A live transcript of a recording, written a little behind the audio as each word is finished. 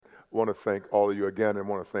want to thank all of you again and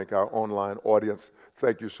want to thank our online audience.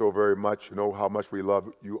 Thank you so very much. You know how much we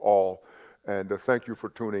love you all. And thank you for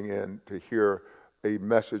tuning in to hear a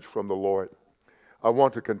message from the Lord. I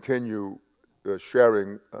want to continue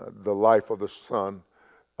sharing the life of the Son,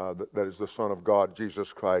 that is the Son of God,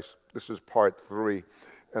 Jesus Christ. This is part 3,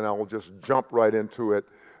 and I will just jump right into it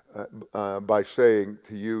by saying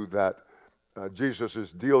to you that Jesus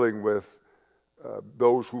is dealing with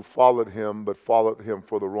those who followed him, but followed him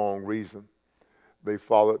for the wrong reason. They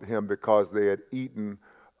followed him because they had eaten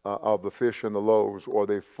of the fish and the loaves, or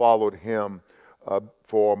they followed him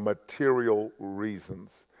for material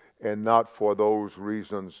reasons, and not for those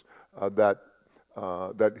reasons that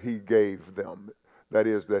he gave them. That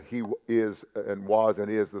is, that he is and was and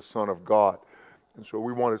is the Son of God. And so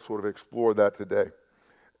we want to sort of explore that today.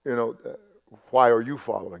 You know, why are you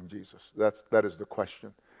following Jesus? That is the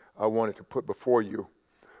question I wanted to put before you.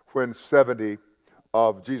 When 70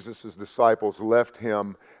 of Jesus' disciples left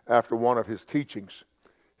him after one of his teachings,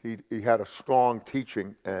 he had a strong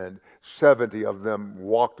teaching, and 70 of them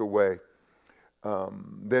walked away.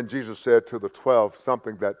 Then Jesus said to the 12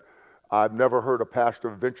 something that I've never heard a pastor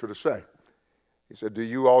venture to say. He said, "Do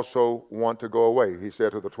you also want to go away?" He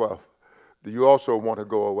said to the 12. "Do you also want to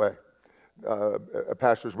go away?"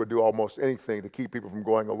 Pastors would do almost anything to keep people from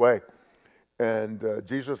going away. And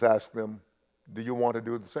Jesus asked them, "Do you want to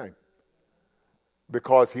do the same?"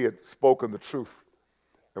 Because he had spoken the truth.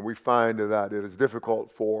 And we find that it is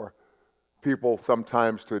difficult for people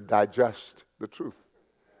sometimes to digest the truth.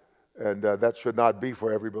 And that should not be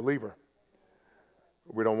for every believer.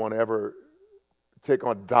 We don't want to ever take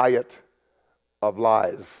on a diet of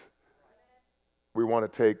lies. We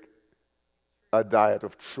want to take a diet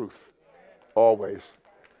of truth, always.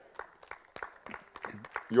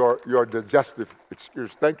 Your digestive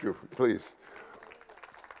excuse. Thank you, please.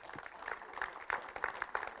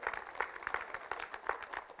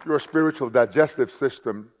 Your spiritual digestive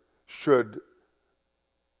system should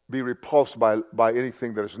be repulsed by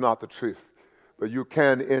anything that is not the truth. But you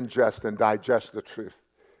can ingest and digest the truth.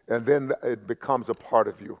 And then it becomes a part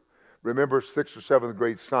of you. Remember 6th or 7th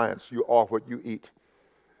grade science, you are what you eat.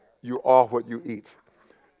 You are what you eat.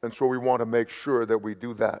 And so we want to make sure that we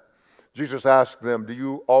do that. Jesus asked them, "Do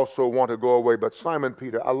you also want to go away?" But Simon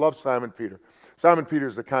Peter, I love Simon Peter. Simon Peter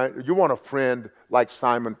is the kind, you want a friend like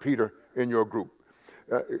Simon Peter in your group.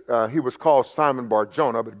 He was called Simon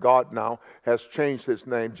Bar-Jonah, but God now has changed his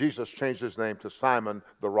name. Jesus changed his name to Simon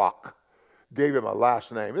the Rock. Gave him a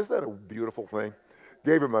last name. Isn't that a beautiful thing?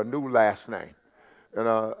 Gave him a new last name.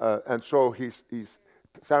 And so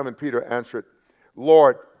Simon Peter answered,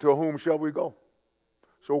 "Lord, to whom shall we go?"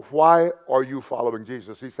 So why are you following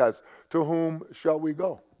Jesus? He says, "To whom shall we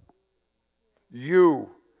go?"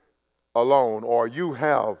 You alone, or you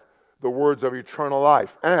have the words of eternal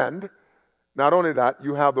life. And not only that,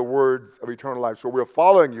 you have the words of eternal life. So we're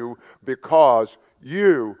following you because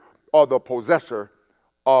you are the possessor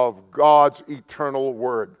of God's eternal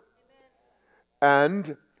word.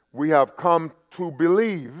 And we have come to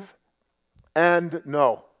believe and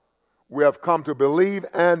know. We have come to believe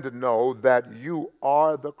and know that you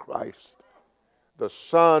are the Christ, the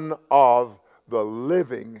Son of the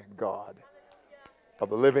living God. Of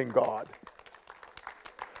the living God.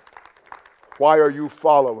 Why are you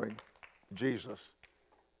following Jesus?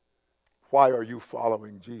 Why are you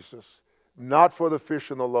following Jesus? Not for the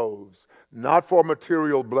fish and the loaves, not for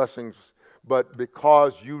material blessings, but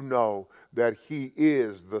because you know that he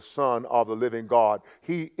is the Son of the living God.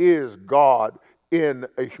 He is God in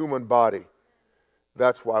a human body.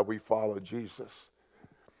 That's why we follow Jesus.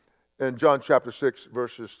 In John chapter 6,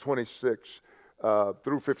 verses 26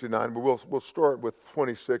 through 59, we'll start with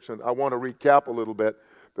 26, and I want to recap a little bit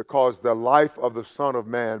because the life of the Son of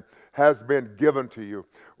Man has been given to you.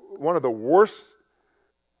 One of the worst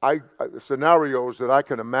scenarios that I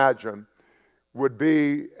can imagine would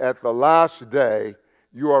be at the last day,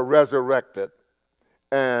 you are resurrected.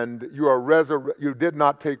 And you did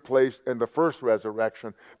not take place in the first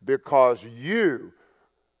resurrection because you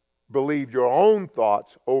believed your own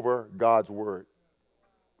thoughts over God's word.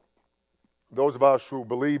 Those of us who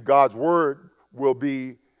believe God's word will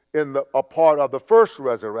be a part of the first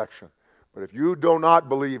resurrection. But if you do not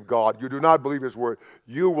believe God, you do not believe his word,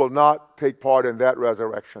 you will not take part in that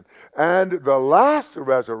resurrection. And the last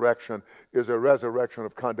resurrection is a resurrection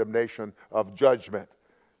of condemnation, of judgment.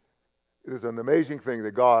 It is an amazing thing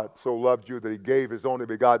that God so loved you that he gave his only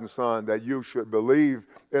begotten Son, that you should believe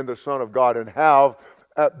in the Son of God and have,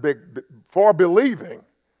 for believing,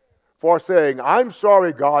 for saying, "I'm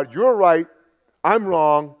sorry, God, you're right, I'm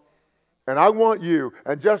wrong, and I want you."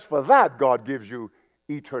 And just for that, God gives you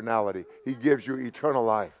eternality. He gives you eternal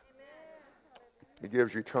life. He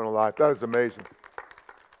gives you eternal life. That is amazing.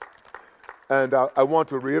 And I want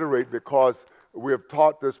to reiterate, because we have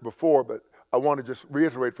taught this before, but I want to just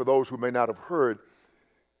reiterate for those who may not have heard.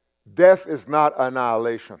 Death is not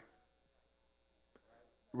annihilation.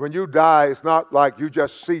 When you die, it's not like you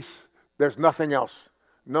just cease. There's nothing else.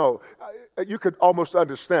 No. You could almost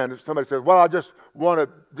understand if somebody says, well, I just want to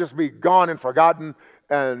just be gone and forgotten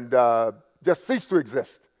and just cease to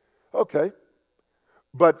exist. Okay.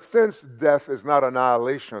 But since death is not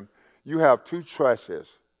annihilation, you have two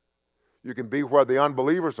choices. You can be where the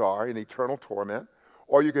unbelievers are in eternal torment,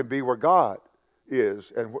 or you can be where God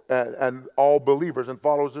is and all believers and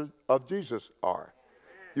followers of Jesus are.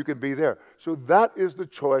 You can be there. So that is the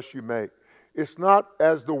choice you make. It's not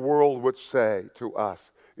as the world would say to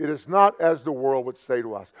us. It is not as the world would say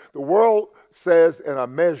to us. The world says in a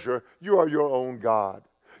measure, you are your own God.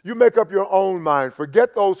 You make up your own mind.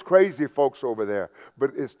 Forget those crazy folks over there.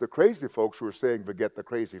 But it's the crazy folks who are saying, forget the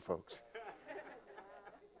crazy folks.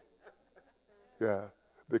 Yeah.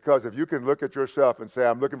 Because if you can look at yourself and say,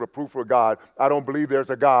 I'm looking for proof for God, I don't believe there's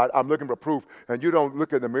a God, I'm looking for proof, and you don't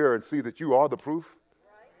look in the mirror and see that you are the proof,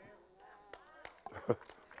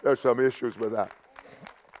 there's some issues with that.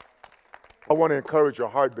 I want to encourage your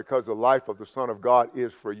heart, because the life of the Son of God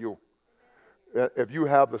is for you. If you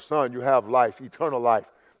have the Son, you have life, eternal life,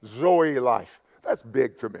 Zoe life. That's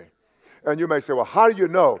big to me. And you may say, well, how do you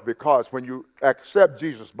know? Because when you accept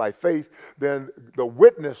Jesus by faith, then the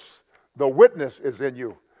witness is in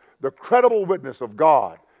you. The credible witness of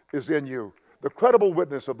God is in you. The credible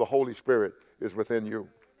witness of the Holy Spirit is within you.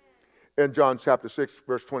 In John chapter 6,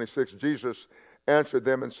 verse 26, Jesus answered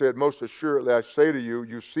them and said, most assuredly I say to you,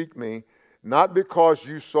 you seek me, not because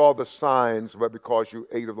you saw the signs, but because you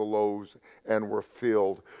ate of the loaves and were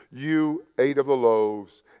filled. You ate of the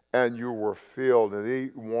loaves and you were filled. And he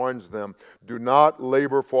warns them, do not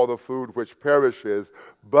labor for the food which perishes,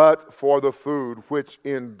 but for the food which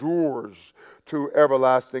endures to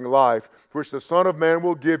everlasting life, which the Son of Man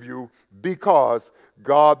will give you, because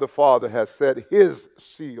God the Father has set his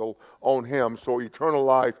seal on him. So eternal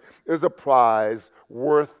life is a prize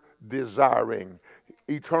worth desiring.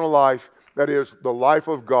 Eternal life, that is the life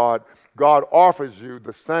of God. God offers you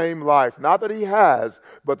the same life, not that he has,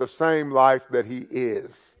 but the same life that he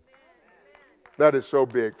is. That is so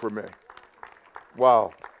big for me.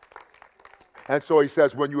 Wow. And so he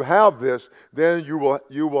says, when you have this, then you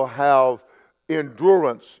will have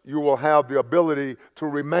endurance. You will have the ability to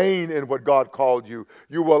remain in what God called you.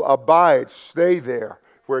 You will abide, stay there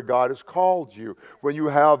where God has called you. When you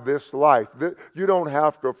have this life, you don't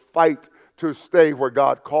have to fight to stay where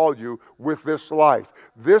God called you with this life.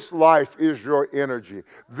 This life is your energy.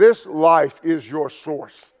 This life is your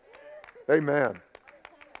source. Amen.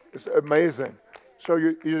 It's amazing. So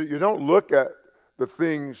you don't look at the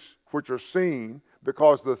things which are seen,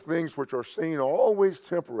 because the things which are seen are always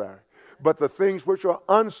temporary. But the things which are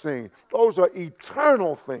unseen, those are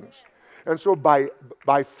eternal things. And so by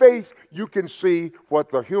faith, you can see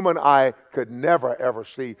what the human eye could never, ever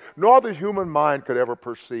see, nor the human mind could ever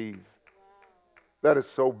perceive. That is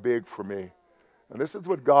so big for me. And this is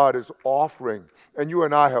what God is offering. And you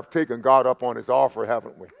and I have taken God up on his offer,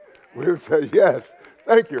 haven't we? We've said, yes,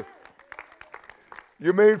 thank you.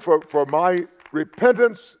 You mean for my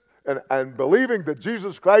repentance and believing that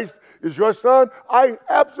Jesus Christ is your Son? I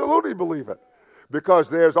absolutely believe it. Because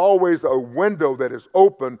there's always a window that is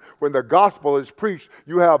open when the gospel is preached.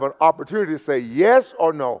 You have an opportunity to say yes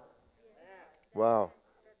or no. Wow.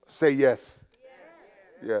 Say yes.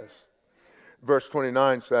 Yes. Verse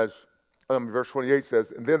 28 says,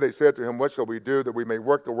 and then they said to him, what shall we do that we may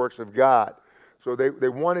work the works of God? So they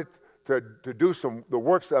wanted to do the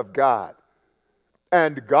works of God.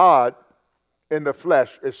 And God in the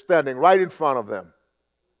flesh is standing right in front of them.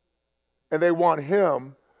 And they want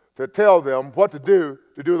him to tell them what to do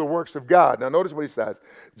the works of God. Now notice what he says.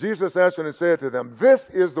 Jesus answered and said to them, this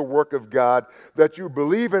is the work of God, that you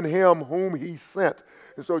believe in him whom he sent.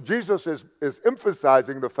 And so Jesus is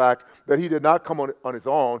emphasizing the fact that he did not come on his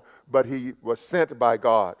own, but he was sent by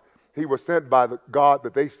God. He was sent by the God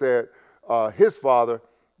that they said, his Father,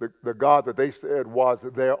 the God that they said was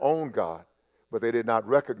their own God. But they did not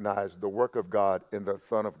recognize the work of God in the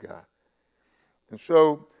Son of God. And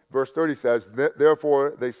so verse 30 says,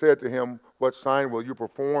 therefore they said to him, what sign will you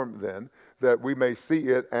perform then, that we may see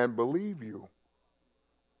it and believe you?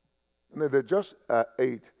 And they just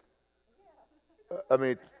ate.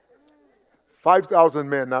 5,000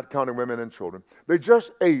 men, not counting women and children. They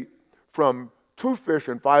just ate from 2 fish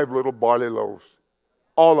and 5 little barley loaves.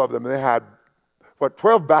 All of them. They had,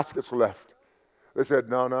 12 baskets left. They said,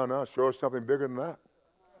 no, show us something bigger than that.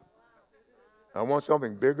 I want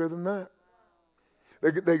something bigger than that.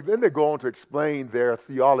 Then they go on to explain their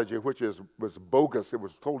theology, which was bogus. It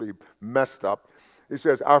was totally messed up. He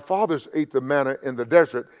says, our fathers ate the manna in the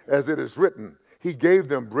desert, as it is written. He gave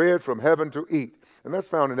them bread from heaven to eat. And that's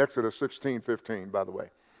found in Exodus 16:15, by the way,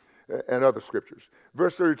 and other scriptures.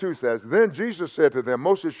 Verse 32 says, then Jesus said to them,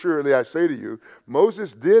 most assuredly I say to you,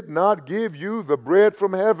 Moses did not give you the bread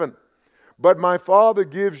from heaven, but my Father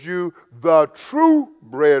gives you the true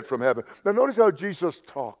bread from heaven. Now notice how Jesus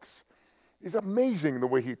talks. It's amazing the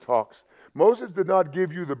way he talks. Moses did not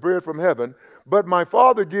give you the bread from heaven, but my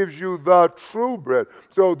Father gives you the true bread.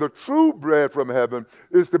 So the true bread from heaven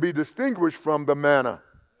is to be distinguished from the manna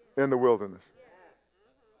in the wilderness.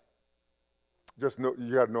 Just know,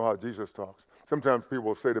 you got to know how Jesus talks. Sometimes people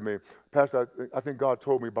will say to me, Pastor, I think God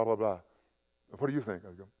told me blah, blah, blah. What do you think?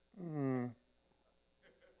 I go,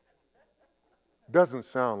 doesn't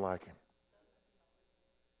sound like him.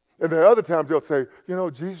 And then other times they'll say,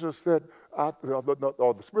 Jesus said, or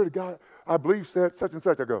the Spirit of God, I believe said such and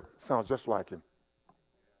such. I go, sounds just like him.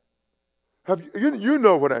 You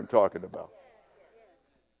know what I'm talking about.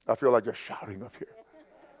 I feel like just shouting up here.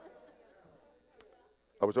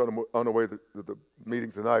 I was on the way to the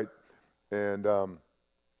meeting tonight and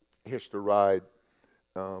hitched a ride.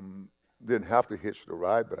 Didn't have to hitch the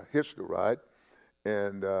ride, but I hitched the ride.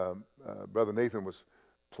 And Brother Nathan was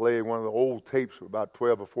playing one of the old tapes from about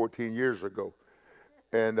 12 or 14 years ago.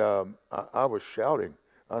 And I was shouting.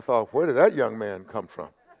 I thought, where did that young man come from?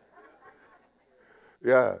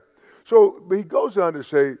 Yeah. So but he goes on to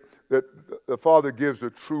say that the Father gives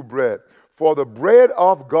the true bread. For the bread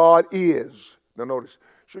of God is. Now notice.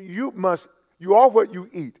 So you are what you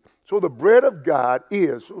eat. So the bread of God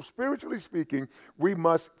is. So spiritually speaking, we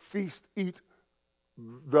must eat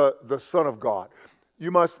the Son of God. You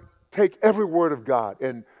must take every word of God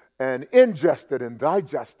and ingest it and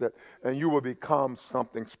digest it, and you will become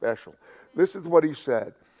something special. This is what he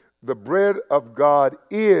said. The bread of God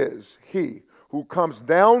is he who comes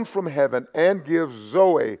down from heaven and gives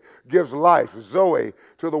life, Zoe,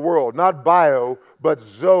 to the world. Not bio, but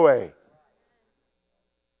Zoe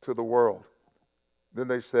to the world. Then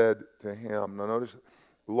they said to him, now notice,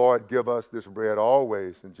 Lord, give us this bread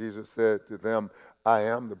always. And Jesus said to them, I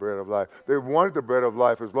am the bread of life. They wanted the bread of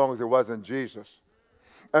life as long as it wasn't Jesus.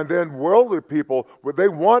 And then worldly people, they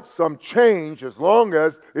want some change as long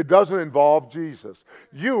as it doesn't involve Jesus.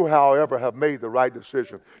 You, however, have made the right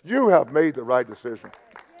decision. You have made the right decision.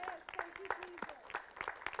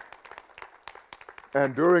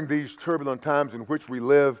 And during these turbulent times in which we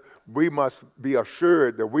live, we must be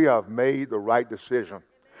assured that we have made the right decision.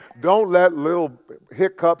 Don't let little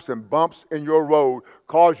hiccups and bumps in your road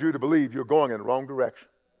cause you to believe you're going in the wrong direction.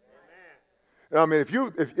 I mean, if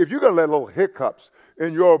you're going to let little hiccups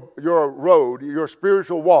in your road, your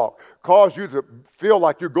spiritual walk, cause you to feel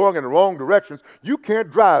like you're going in the wrong directions, you can't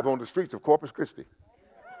drive on the streets of Corpus Christi.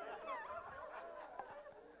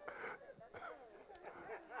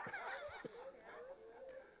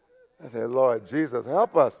 I said, Lord Jesus,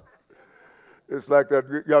 help us. It's like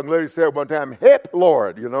that young lady said one time, hip,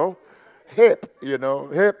 Lord, hip,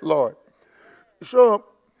 Lord. So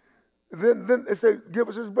then they say, give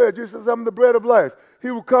us his bread. Jesus says, I'm the bread of life. He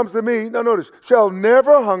who comes to me, now notice, shall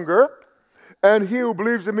never hunger, and he who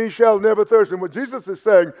believes in me shall never thirst. And what Jesus is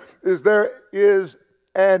saying is there is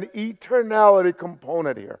an eternality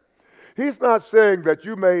component here. He's not saying that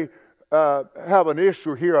you may have an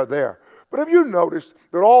issue here or there. But have you noticed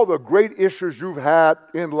that all the great issues you've had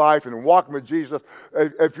in life and walking with Jesus,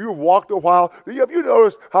 if you've walked a while, have you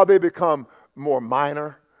noticed how they become more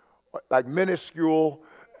minor, like minuscule,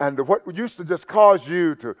 and what used to just cause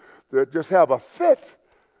you to just have a fit,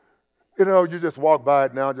 you just walk by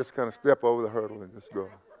it now, just kind of step over the hurdle and just go.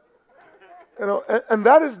 And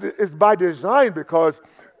that is by design because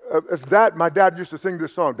it's that my dad used to sing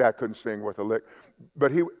this song. Dad couldn't sing worth a lick,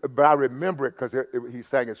 but I remember it because he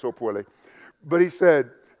sang it so poorly. But he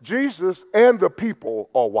said, Jesus and the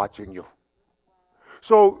people are watching you.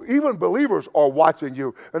 So even believers are watching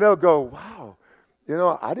you, and they'll go, wow,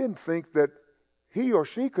 I didn't think that he or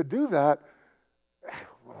she could do that.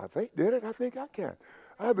 Well, I think did it. I think I can.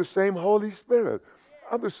 I have the same Holy Spirit.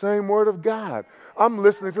 I have the same Word of God. I'm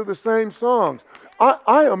listening to the same songs.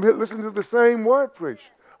 I am listening to the same word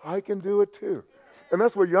preached. I can do it too. And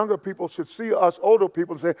that's where younger people should see us older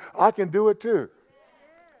people and say, I can do it too.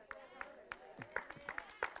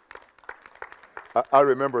 I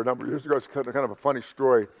remember a number of years ago, it's kind of a funny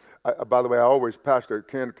story. By the way, Pastor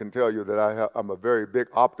Ken can tell you that I'm a very big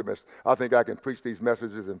optimist. I think I can preach these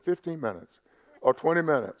messages in 15 minutes or 20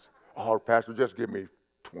 minutes. Oh, Pastor, just give me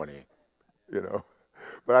 20,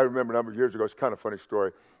 But I remember a number of years ago, it's kind of a funny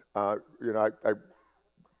story. I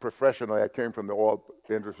professionally, I came from the oil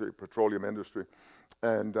industry, petroleum industry.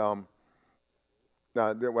 And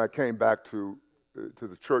now, then when I came back to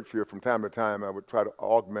the church here, from time to time, I would try to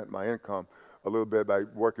augment my income a little bit by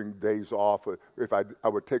working days off. If I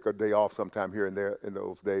would take a day off sometime here and there in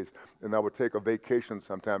those days, and I would take a vacation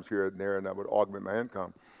sometimes here and there, and I would augment my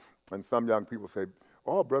income. And some young people say,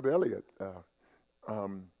 "Oh, Brother Elliott,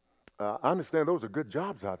 I understand those are good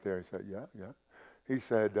jobs out there." He said, "Yeah." He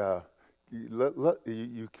said,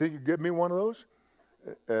 "You think you give me one of those?"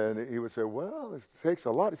 And he would say, "Well, it takes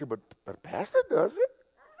a lot." He said, "But Pastor does it."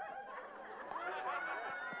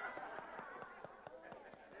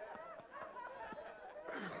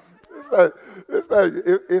 It's like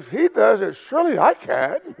if he does it, surely I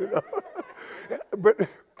can. But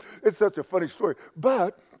it's such a funny story.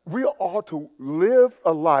 But we ought to live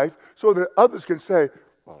a life so that others can say,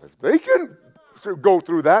 "Well, if they can go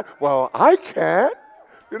through that, well, I can."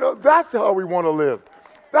 That's how we want to live.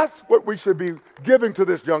 That's what we should be giving to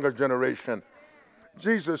this younger generation.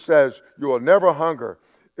 Jesus says, "You will never hunger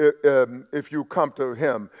if you come to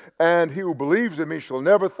him, and he who believes in me shall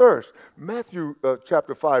never thirst." Matthew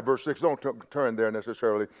chapter 5, verse 6, don't turn there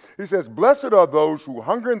necessarily. He says, "Blessed are those who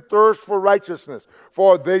hunger and thirst for righteousness,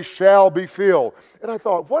 for they shall be filled." And I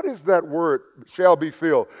thought, what is that word, shall be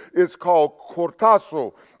filled? It's called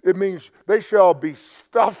kortazo. It means they shall be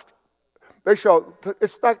stuffed.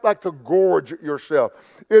 It's like to gorge yourself.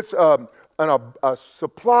 It's a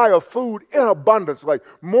supply of food in abundance, like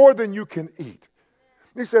more than you can eat.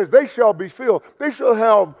 He says they shall be filled. They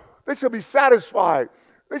shall be satisfied.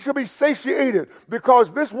 They shall be satiated,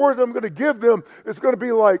 because this word that I'm going to give them is going to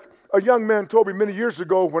be like a young man told me many years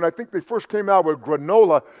ago when I think they first came out with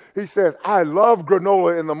granola. He says, "I love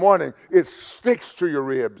granola in the morning. It sticks to your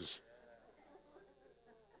ribs."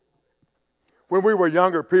 When we were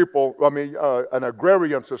younger people, an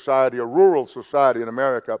agrarian society, a rural society in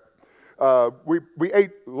America, we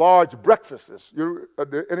ate large breakfasts.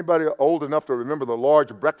 Anybody old enough to remember the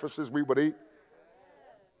large breakfasts we would eat?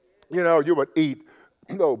 You would eat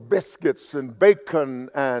biscuits and bacon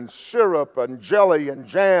and syrup and jelly and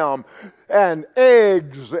jam and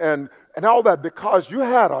eggs and all that, because you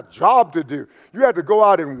had a job to do. You had to go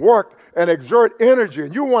out and work and exert energy,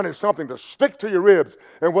 and you wanted something to stick to your ribs.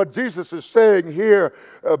 And what Jesus is saying here,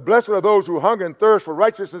 blessed are those who hunger and thirst for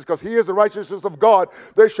righteousness, because he is the righteousness of God.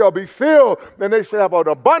 They shall be filled, and they shall have an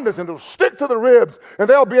abundance, and they'll stick to the ribs, and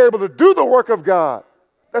they'll be able to do the work of God.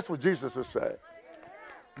 That's what Jesus is saying.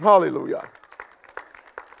 Hallelujah.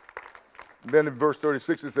 Then in verse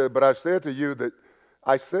 36 it says, "But I said to you that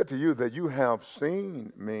you have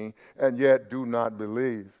seen me, and yet do not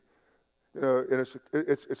believe." And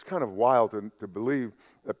it's kind of wild to believe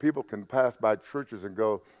that people can pass by churches and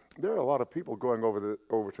go, "There are a lot of people going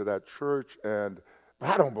over to that church, but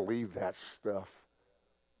I don't believe that stuff."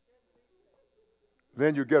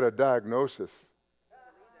 Then you get a diagnosis,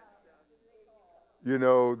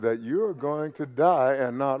 that you're going to die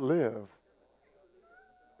and not live.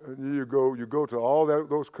 And you go to all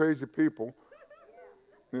those crazy people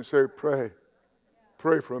and say, pray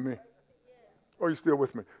for me. Are you still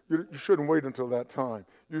with me? You shouldn't wait until that time.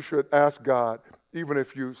 You should ask God, even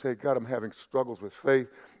if you say, "God, I'm having struggles with faith.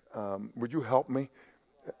 Would you help me?"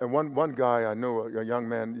 And one guy I know, a young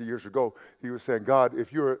man years ago, he was saying, "God,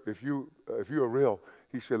 if you're real,"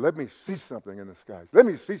 he said, "let me see something in the skies. Let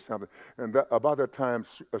me see something." And about that time,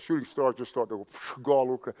 a shooting star just started to go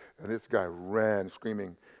all over, and this guy ran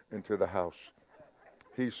screaming into the house.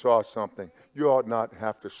 He saw something. You ought not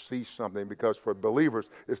have to see something, because for believers,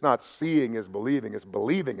 it's not seeing is believing, it's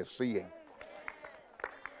believing is seeing.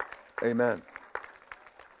 Amen.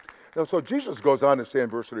 Now, so Jesus goes on to say in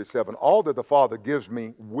verse 37, "All that the Father gives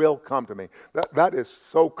me will come to me." That is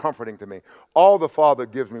so comforting to me. All the Father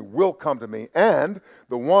gives me will come to me, and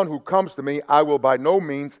the one who comes to me I will by no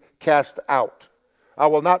means cast out. I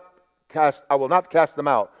will not cast them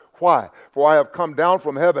out. Why? For I have come down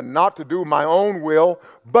from heaven not to do my own will,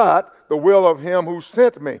 but the will of him who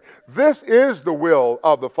sent me. This is the will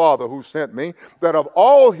of the Father who sent me, that of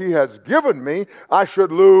all he has given me, I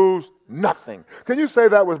should lose nothing. Can you say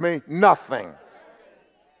that with me? Nothing.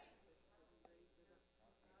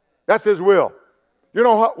 That's his will. You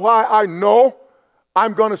know why I know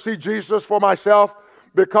I'm going to see Jesus for myself?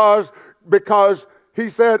 Because he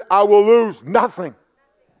said, "I will lose nothing."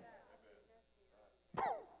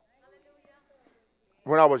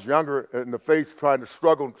 When I was younger in the faith, trying to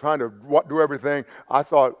struggle, trying to do everything, I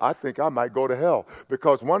think I might go to hell,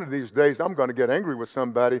 because one of these days I'm going to get angry with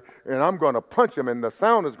somebody and I'm going to punch him, and the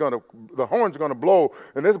horn's going to blow,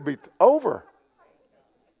 and this will be over.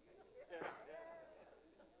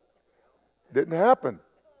 Didn't happen.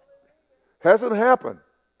 Hasn't happened.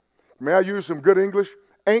 May I use some good English?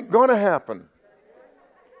 Ain't going to happen.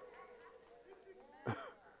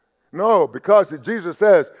 No, because Jesus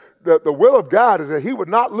says that the will of God is that he would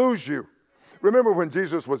not lose you. Remember when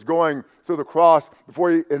Jesus was going to the cross,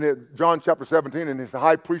 before in John chapter 17, in his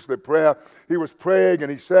high priestly prayer, he was praying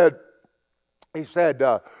and he said,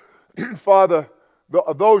 Father,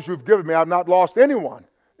 of those you've given me, I've not lost anyone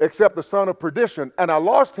except the son of perdition. And I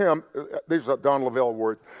lost him, these are Don Lavelle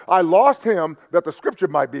words, I lost him that the scripture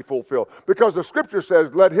might be fulfilled. Because the scripture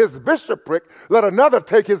says, let another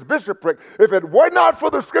take his bishopric. If it were not for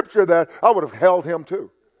the scripture there, I would have held him too.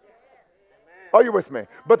 Are you with me?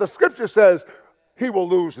 But the scripture says he will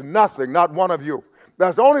lose nothing, not one of you.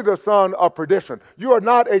 That's only the son of perdition. You are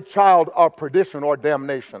not a child of perdition or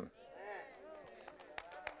damnation.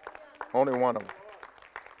 Only one of them.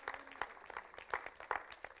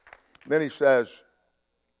 Then he says,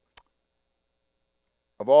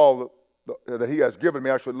 of all that he has given me,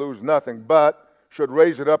 I should lose nothing, but should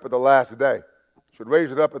raise it up at the last day. Should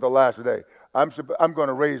raise it up at the last day. I'm going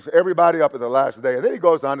to raise everybody up at the last day. And then he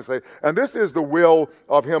goes on to say, and this is the will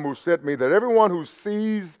of him who sent me, that everyone who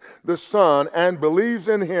sees the Son and believes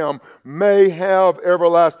in him may have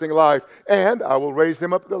everlasting life, and I will raise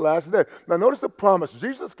him up at the last day. Now notice the promise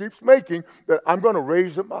Jesus keeps making, that I'm going to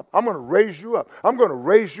raise him up. I'm going to raise you up. I'm going to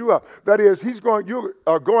raise you up. That is, you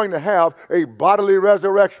are going to have a bodily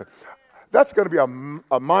resurrection. That's going to be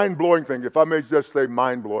a mind-blowing thing, if I may just say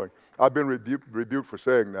mind-blowing. I've been rebuked for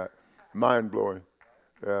saying that. Mind-blowing.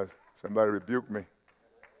 Yeah, somebody rebuked me.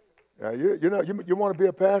 Yeah, you want to be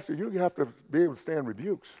a pastor, you have to be able to stand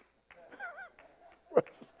rebukes.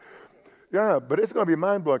 Yeah, but it's going to be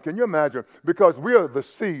mind-blowing. Can you imagine? Because we are the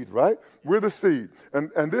seed, right? We're the seed.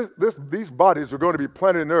 And these bodies are going to be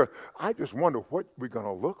planted in the earth. I just wonder what we're going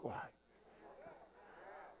to look like.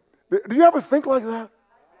 Do you ever think like that?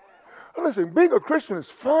 Listen, being a Christian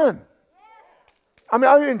is fun. I mean,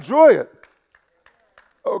 I enjoy it.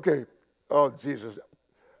 Okay. Oh, Jesus.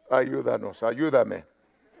 Ayúdanos, man.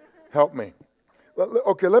 Help me.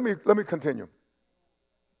 Okay, let me continue.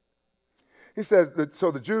 He says,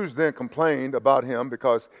 so the Jews then complained about him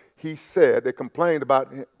because they complained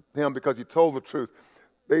about him because he told the truth.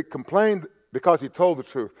 They complained because he told the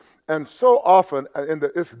truth. And so often in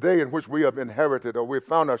this day in which we have inherited or we've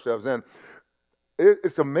found ourselves in,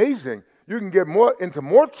 it's amazing. You can get into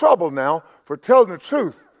more trouble now for telling the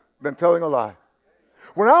truth than telling a lie.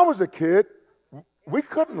 When I was a kid, we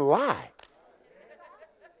couldn't lie.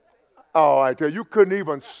 Oh, I tell you, you couldn't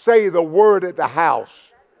even say the word at the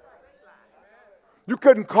house. You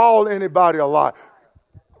couldn't call anybody a lie.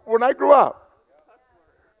 When I grew up,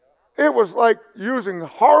 it was like using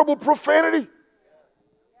horrible profanity.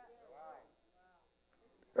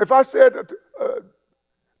 If I said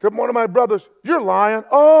to one of my brothers, you're lying.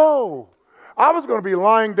 Oh, I was going to be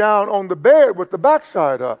lying down on the bed with the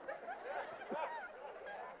backside up.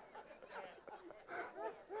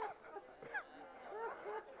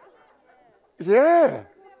 Yeah.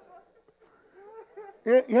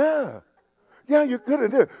 Yeah, you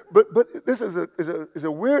couldn't do it. But this is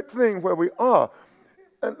a weird thing where we are.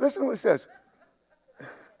 And listen to what it says.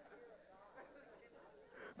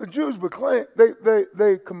 The Jews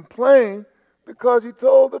they complained because he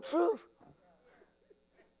told the truth.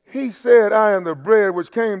 He said, I am the bread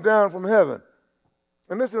which came down from heaven.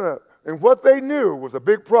 And listen up. And what they knew was a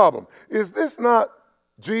big problem. Is this not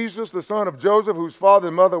Jesus, the son of Joseph, whose father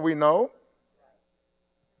and mother we know?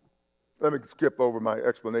 Let me skip over my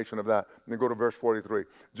explanation of that and then go to verse 43.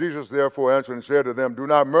 Jesus therefore answered and said to them, do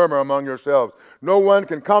not murmur among yourselves. No one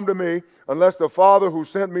can come to me unless the Father who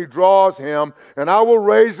sent me draws him, and I will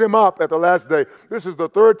raise him up at the last day. This is the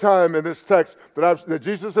third time in this text that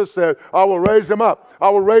Jesus has said, I will raise him up. I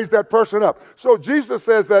will raise that person up. So Jesus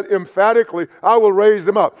says that emphatically, I will raise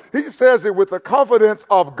him up. He says it with the confidence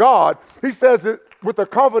of God. He says it with the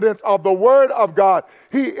confidence of the Word of God.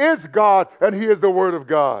 He is God, and he is the Word of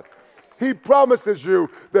God. He promises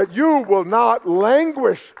you that you will not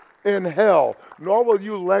languish in hell, nor will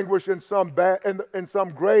you languish in some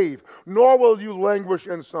grave, nor will you languish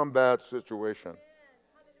in some bad situation.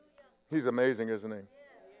 He's amazing, isn't he?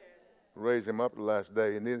 Raise him up the last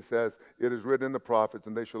day. And then it says, it is written in the prophets,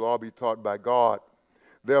 and they shall all be taught by God.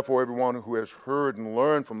 Therefore, everyone who has heard and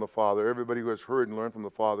learned from the Father, everybody who has heard and learned from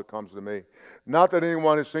the Father comes to me. Not that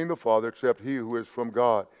anyone has seen the Father except he who is from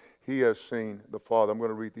God. He has seen the Father. I'm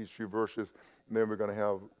going to read these few verses, and then we're going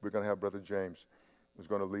to have Brother James, who's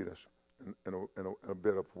going to lead us in a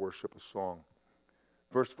bit of worship, a song.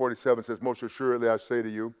 Verse 47 says, most assuredly I say to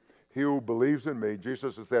you, he who believes in me,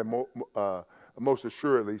 Jesus is saying most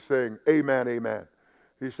assuredly, saying, amen, amen.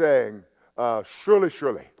 He's saying, surely,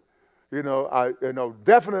 surely.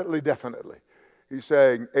 Definitely, definitely. He's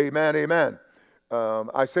saying, amen, amen.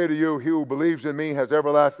 I say to you, he who believes in me has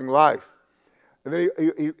everlasting life. And then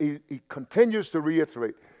he continues to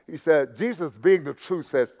reiterate. He said, Jesus being the truth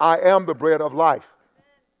says, I am the bread of life.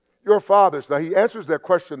 Your fathers, now he answers that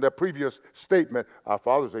question, that previous statement, our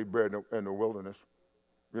fathers ate bread in the wilderness.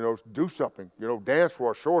 Do something, dance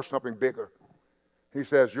for us, show us something bigger. He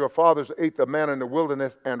says, your fathers ate the manna in the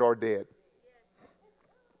wilderness and are dead.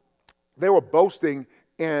 They were boasting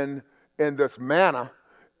in this manna,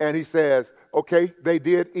 and he says, okay, they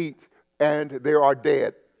did eat, and they are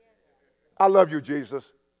dead. I love you, Jesus.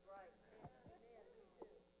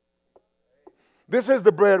 This is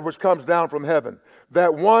the bread which comes down from heaven,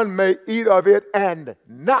 that one may eat of it and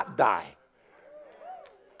not die.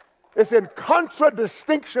 It's in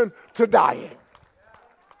contradistinction to dying.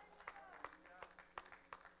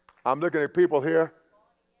 I'm looking at people here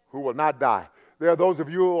who will not die. There are those of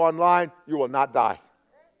you online, you will not die.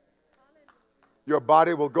 Your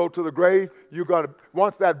body will go to the grave.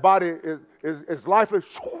 Once that body is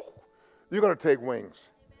lifeless, you're going to take wings.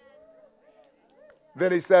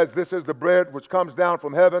 Then he says, this is the bread which comes down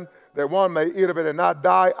from heaven, that one may eat of it and not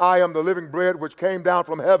die. I am the living bread which came down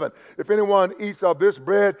from heaven. If anyone eats of this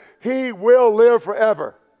bread, he will live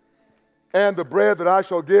forever. And the bread that I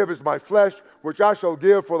shall give is my flesh, which I shall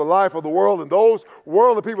give for the life of the world. And those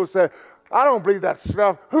worldly people say, I don't believe that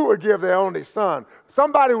stuff. Who would give their only son?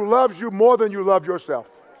 Somebody who loves you more than you love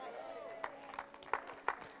yourself.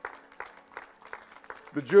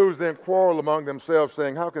 The Jews then quarreled among themselves,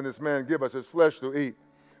 saying, how can this man give us his flesh to eat?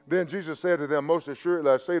 Then Jesus said to them, most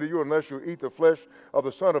assuredly I say to you, unless you eat the flesh of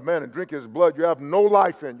the Son of Man and drink his blood, you have no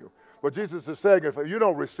life in you. But Jesus is saying, if you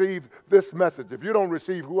don't receive this message, if you don't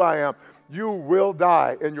receive who I am, you will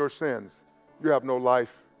die in your sins. You have no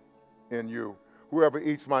life in you. Whoever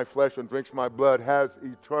eats my flesh and drinks my blood has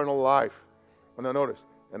eternal life. And now notice,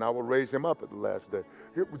 and I will raise him up at the last day.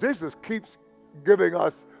 Jesus keeps giving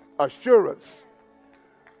us assurance.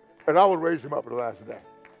 And I will raise him up at the last day.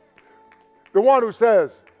 The one who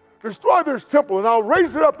says, destroy this temple and I'll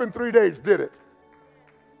raise it up in 3 days, did it.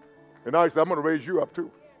 And now he said, I'm going to raise you up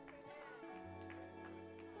too.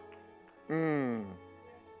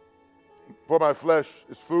 For my flesh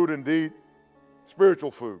is food indeed,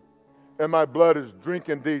 spiritual food. And my blood is drink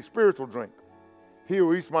indeed, spiritual drink. He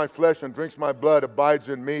who eats my flesh and drinks my blood abides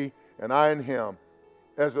in me, and I in him.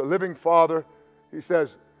 As a living Father, he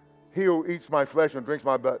says, he who eats my flesh and drinks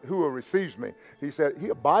my blood, who receives me, he said, he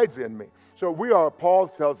abides in me. So Paul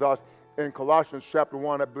tells us in Colossians chapter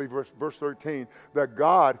 1, I believe verse 13, that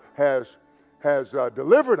God has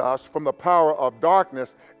delivered us from the power of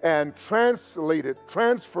darkness and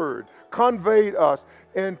transferred, conveyed us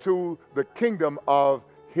into the kingdom of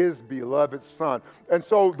his beloved Son. And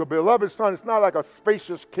so the beloved Son is not like a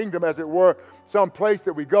spacious kingdom, as it were, some place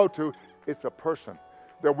that we go to. It's a person,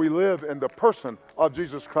 that we live in the person of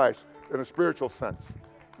Jesus Christ in a spiritual sense.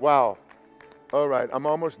 Wow. All right, I'm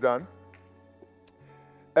almost done.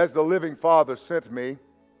 As the living Father sent me,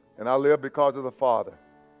 and I live because of the Father.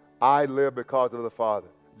 I live because of the Father.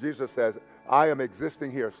 Jesus says, I am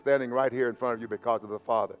existing here, standing right here in front of you because of the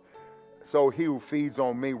Father. So he who feeds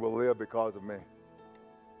on me will live because of me.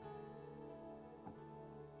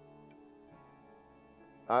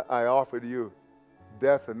 I offer to you,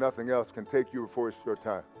 death and nothing else can take you before it's your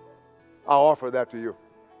time. I'll offer that to you.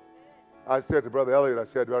 I said to Brother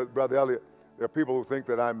Elliot, Brother Elliot, there are people who think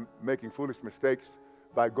that I'm making foolish mistakes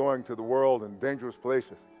by going to the world and dangerous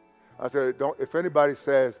places. I said, if anybody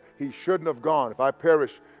says he shouldn't have gone, if I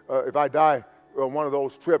perish, if I die on one of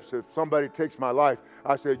those trips, if somebody takes my life,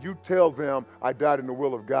 I said, you tell them I died in the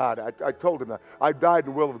will of God. I told them that. I died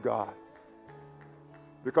in the will of God.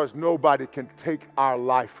 Because nobody can take our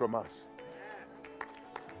life from us.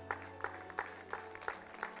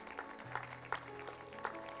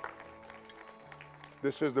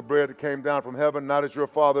 This is the bread that came down from heaven, not as your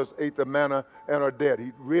fathers ate the manna and are dead.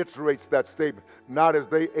 He reiterates that statement, not as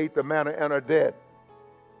they ate the manna and are dead.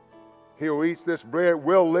 He who eats this bread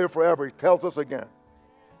will live forever, he tells us again.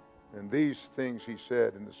 And these things he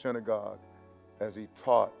said in the synagogue as he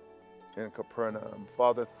taught in Capernaum.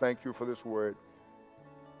 Father, thank you for this word.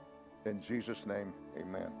 In Jesus' name,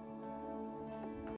 amen.